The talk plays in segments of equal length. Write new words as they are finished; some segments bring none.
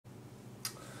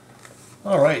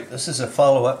Alright, this is a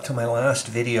follow-up to my last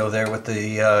video there with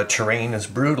the terrain is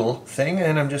brutal thing,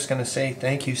 and I'm just going to say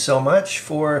thank you so much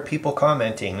for people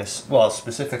commenting, well,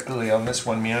 specifically on this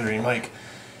one, Meandering Mike,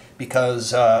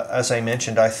 because as I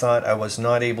mentioned, I thought I was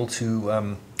not able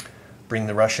to bring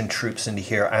the Russian troops into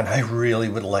here, and I really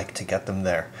would like to get them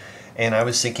there. And I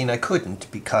was thinking I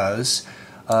couldn't because,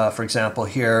 for example,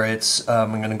 here it's,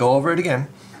 I'm going to go over it again,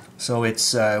 so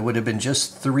it's would have been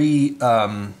just 3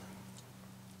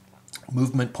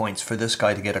 movement points for this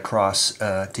guy to get across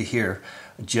to here,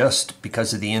 just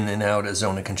because of the in and out of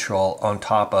zone of control, on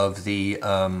top of the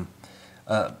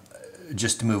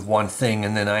just to move one thing,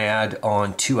 and then I add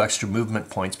on 2 extra movement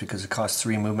points because it costs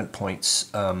 3 movement points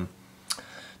to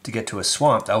get to a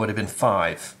swamp. That would have been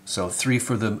 5. So 3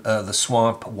 for the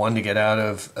swamp, 1 to get out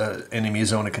of enemy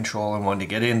zone of control, and 1 to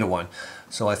get into one.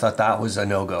 So I thought that was a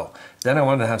no-go. Then I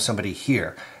wanted to have somebody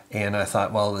here. And I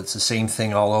thought, well, it's the same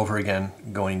thing all over again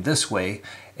going this way,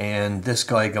 and this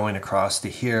guy going across to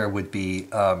here would be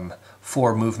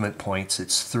 4 movement points.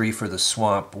 It's 3 for the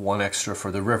swamp, 1 extra for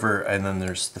the river, and then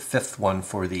there's the 5th one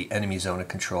for the enemy zone of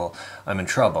control. I'm in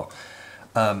trouble.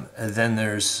 Then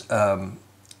there's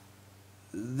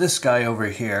this guy over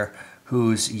here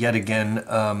who's yet again,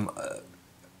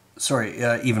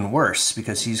 even worse,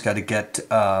 because he's got to get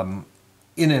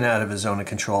in and out of his zone of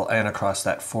control and across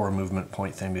that 4 movement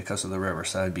point thing because of the river.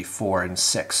 So that would be 4 and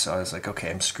 6. So I was like,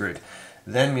 okay, I'm screwed.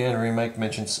 Then Meandering Mike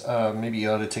mentions maybe you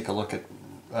ought to take a look at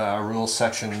rules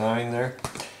section 9 there.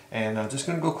 And I'm just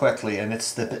going to go quickly. And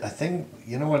it's the thing,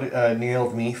 you know what it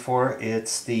nailed me for?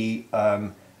 It's the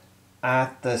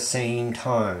at the same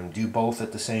time. Do both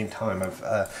at the same time.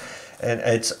 And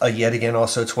it's yet again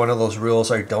also, it's one of those rules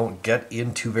I don't get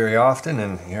into very often.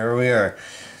 And here we are.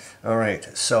 All right,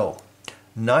 so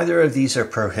neither of these are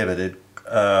prohibited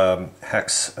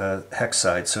hex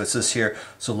side. So it says here,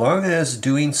 so long as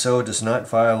doing so does not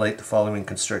violate the following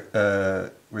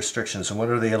restrictions. And what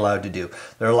are they allowed to do?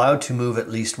 They're allowed to move at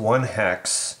least 1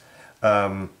 hex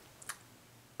as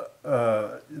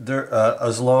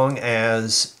long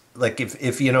as, like,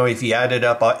 if you know, if you added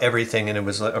up everything and it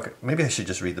was like, okay, maybe I should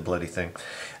just read the bloody thing.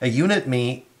 A unit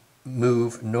may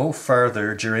move no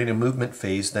farther during a movement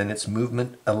phase than its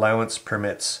movement allowance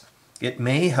permits. It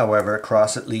may, however,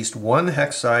 cross at least 1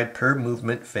 hex side per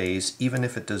movement phase, even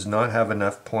if it does not have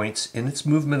enough points in its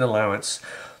movement allowance,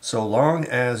 so long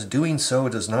as doing so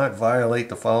does not violate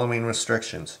the following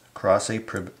restrictions. Cross a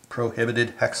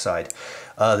prohibited hex side.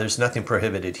 There's nothing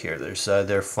prohibited here.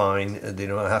 They're fine. They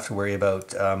don't have to worry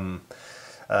about some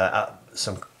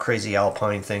crazy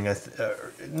alpine thing.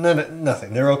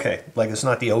 Nothing. They're okay. Like, it's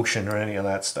not the ocean or any of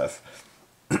that stuff.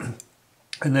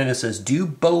 And then it says, do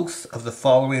both of the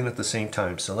following at the same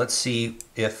time. So let's see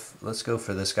if, let's go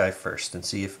for this guy first and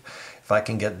see if I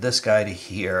can get this guy to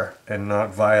here and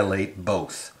not violate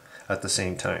both at the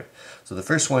same time. So the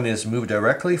first one is move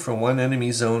directly from one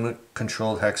enemy zone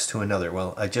controlled hex to another.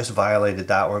 Well, I just violated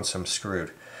that one, so I'm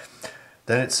screwed.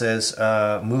 Then it says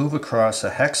move across a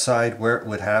hex side where it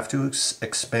would have to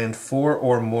expend 4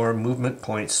 or more movement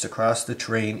points to cross the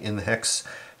terrain in the hex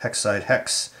side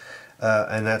hex.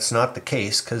 And that's not the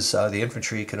case because the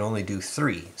infantry can only do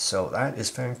 3. So that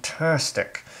is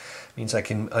fantastic. Means I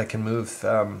can move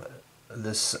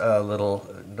this little.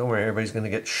 Don't worry, everybody's going to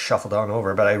get shuffled on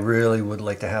over. But I really would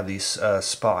like to have these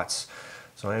spots.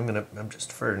 So I'm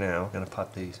just for now going to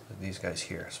pop these guys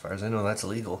here. As far as I know, that's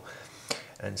legal.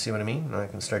 And see what I mean? I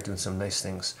can start doing some nice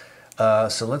things.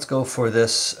 So let's go for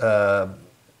this.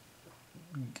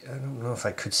 I don't know if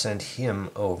I could send him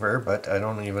over, but I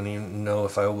don't even know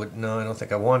if I would. No, I don't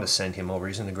think I want to send him over.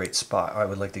 He's in a great spot. I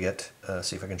would like to get,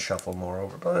 see if I can shuffle more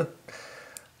over. But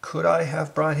could I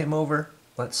have brought him over?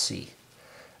 Let's see.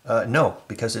 No,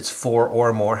 because it's 4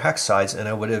 or more hex sides, and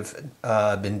I would have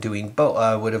been doing both.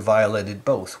 I would have violated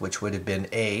both, which would have been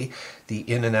A, the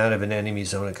in and out of an enemy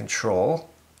zone of control,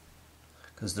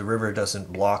 because the river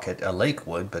doesn't block it. A lake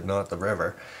would, but not the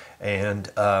river.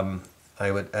 And I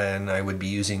would be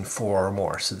using 4 or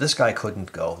more. So this guy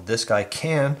couldn't go. This guy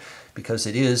can, because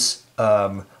it is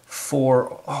 4.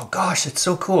 Oh gosh, it's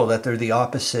so cool that they're the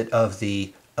opposite of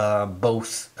the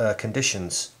both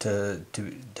conditions to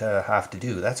have to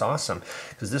do. That's awesome,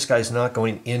 because this guy's not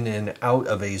going in and out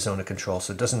of a zone of control,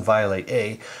 so it doesn't violate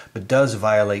A, but does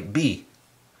violate B,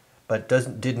 but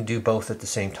didn't do both at the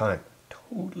same time.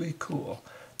 Totally cool.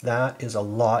 That is a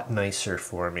lot nicer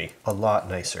for me. A lot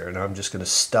nicer. And I'm just going to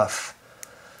stuff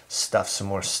some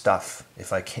more stuff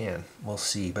if I can. We'll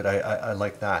see, but I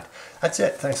like that. That's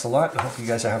it. Thanks a lot. I hope you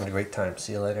guys are having a great time.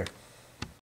 See you later.